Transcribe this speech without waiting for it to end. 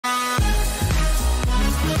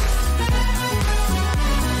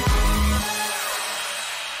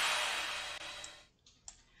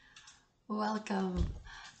welcome.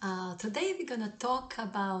 Today we're going to talk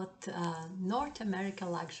about North America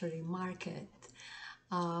luxury market.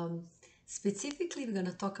 Specifically, we're going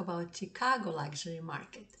to talk about Chicago luxury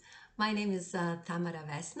market. My name is Tamara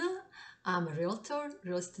Vesna. I'm a realtor,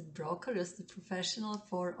 real estate broker, real estate professional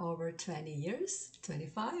for over 20 years,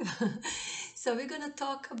 25. So we're going to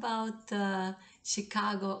talk about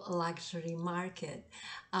Chicago luxury market.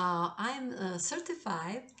 I'm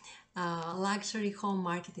certified luxury home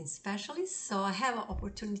marketing specialist, so I have an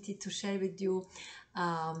opportunity to share with you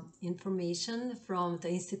information from the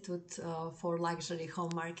Institute for Luxury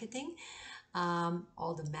Home Marketing,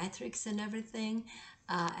 all the metrics and everything,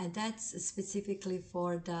 and that's specifically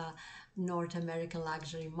for the North American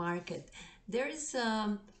luxury market. There is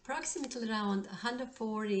approximately around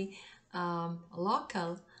 140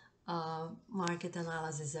 local market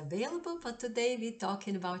analysis available, but today we're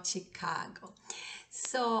talking about Chicago.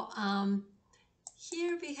 So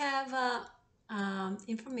here we have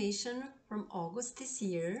information from August this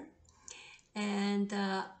year, and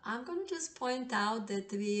I'm going to just point out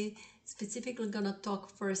that we specifically going to talk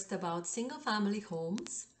first about single family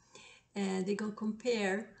homes, and we're going to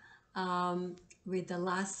compare with the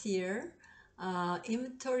last year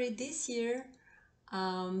inventory this year.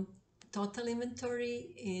 Total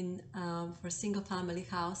inventory in for single family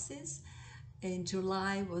houses in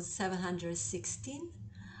July was 716,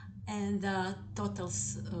 and total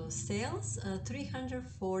sales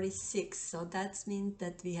 346. So that means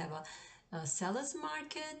that we have a seller's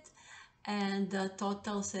market, and the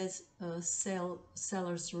total sellers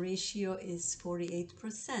ratio is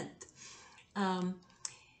 48%.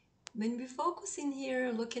 When we focus in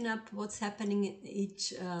here, looking up what's happening in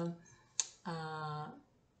each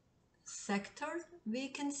sector, we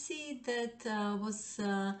can see that was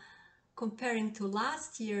comparing to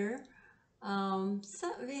last year,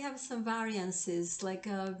 so we have some variances, like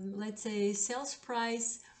let's say sales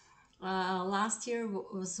price last year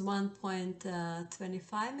was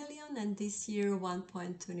 1.25 million, and this year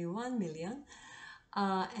 1.21 million,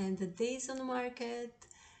 and the days on the market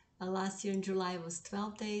last year in July was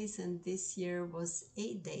 12 days, and this year was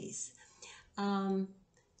 8 days.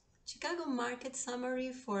 Chicago market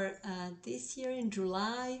summary for this year in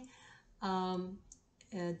July.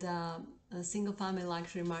 The single family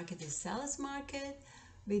luxury market is seller's market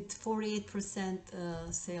with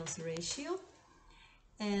 48% sales ratio,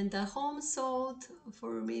 and the home sold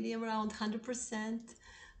for medium around 100%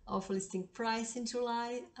 of listing price in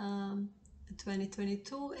July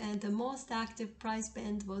 2022, and the most active price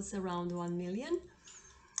band was around 1 million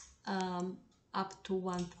up to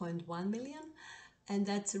 1.1 million, and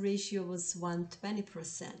that ratio was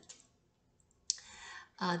 120%.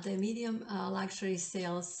 The medium luxury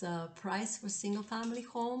sales price for single family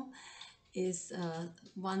home is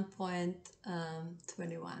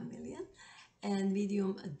 1.21 million, and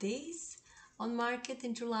medium days on market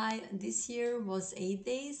in July this year was 8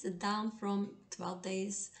 days, down from 12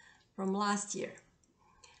 days from last year.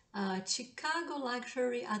 Chicago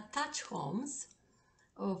luxury attached homes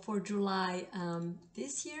for July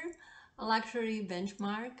this year, a luxury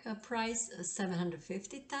benchmark price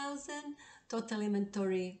 750,000, total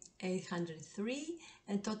inventory 803,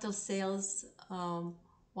 and total sales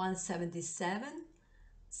 177.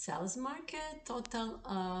 Sales market, total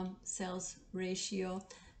sales ratio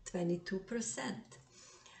 22%.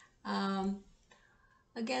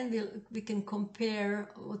 Again, we can compare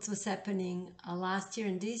what was happening last year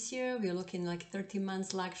and this year. We're looking like 30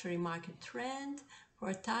 months luxury market trend for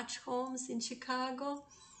attached homes in Chicago.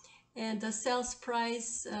 And the sales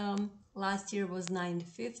price last year was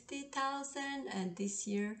 $950,000, and this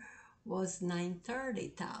year was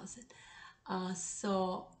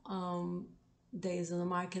 $930,000. Days on the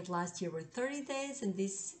market last year were 30 days, and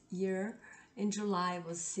this year in July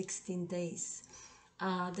was 16 days.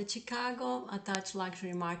 The Chicago attached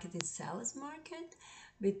luxury market is seller's market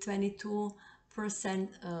with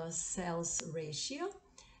 22% sales ratio.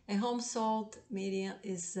 A home sold median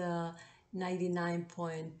is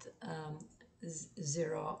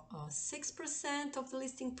 99.06% of the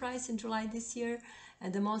listing price in July this year,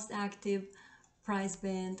 and the most active price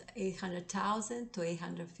band 800,000 to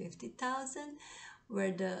 850,000,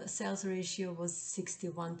 where the sales ratio was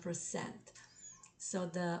 61%. So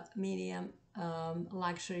the medium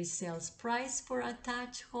luxury sales price for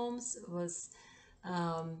attached homes was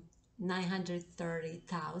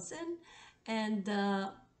 930,000, and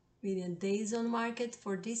the median days on market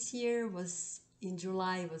for this year was in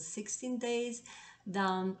July was 16 days,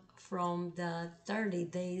 down from the 30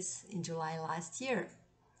 days in July last year.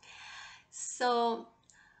 So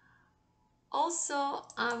also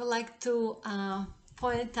I would like to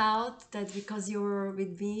point out that because you were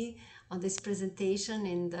with me on this presentation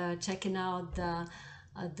and checking out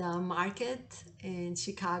the market in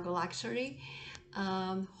Chicago luxury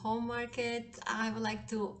home market. I would like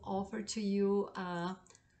to offer to you a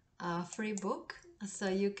free book. So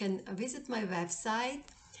you can visit my website,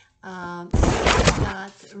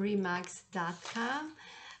 remax.com,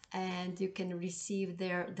 and you can receive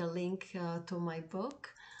there the link to my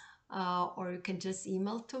book, or you can just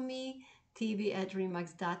email to me,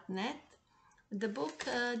 tv@remax.net. The book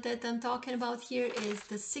that I'm talking about here is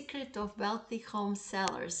The Secret of Wealthy Home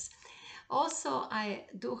Sellers. Also, I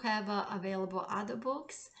do have available other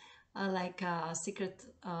books like Secret,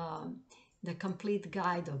 The Complete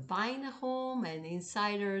Guide of Buying a Home, and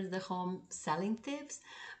Insiders, the Home Selling Tips.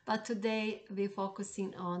 But today we're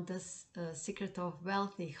focusing on the Secret of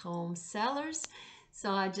Wealthy Home Sellers.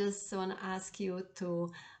 So I just want to ask you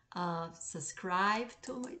to subscribe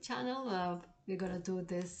to my channel. We're going to do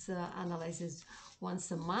this analysis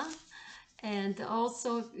once a month. And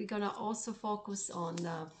also we're going to also focus on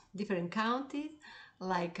different counties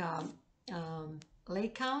like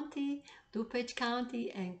Lake County, DuPage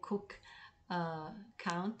County, and Cook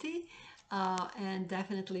County. And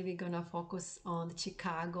definitely we're going to focus on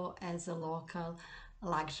Chicago as a local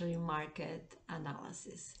luxury market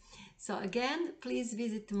analysis. So again, please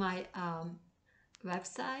visit my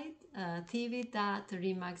website,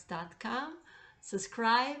 tv.remax.com,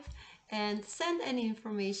 subscribe, and send any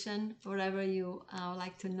information, whatever you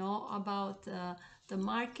like to know about the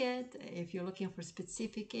market. If you're looking for a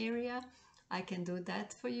specific area, I can do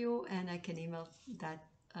that for you, and I can email that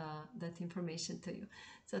information to you.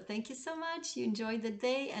 So thank you so much. You enjoy the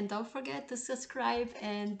day, and don't forget to subscribe,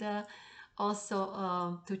 and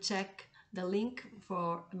also to check the link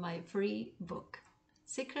for my free book,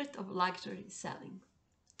 Secret of Luxury Selling.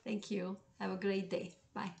 Thank you. Have a great day.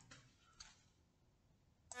 Bye.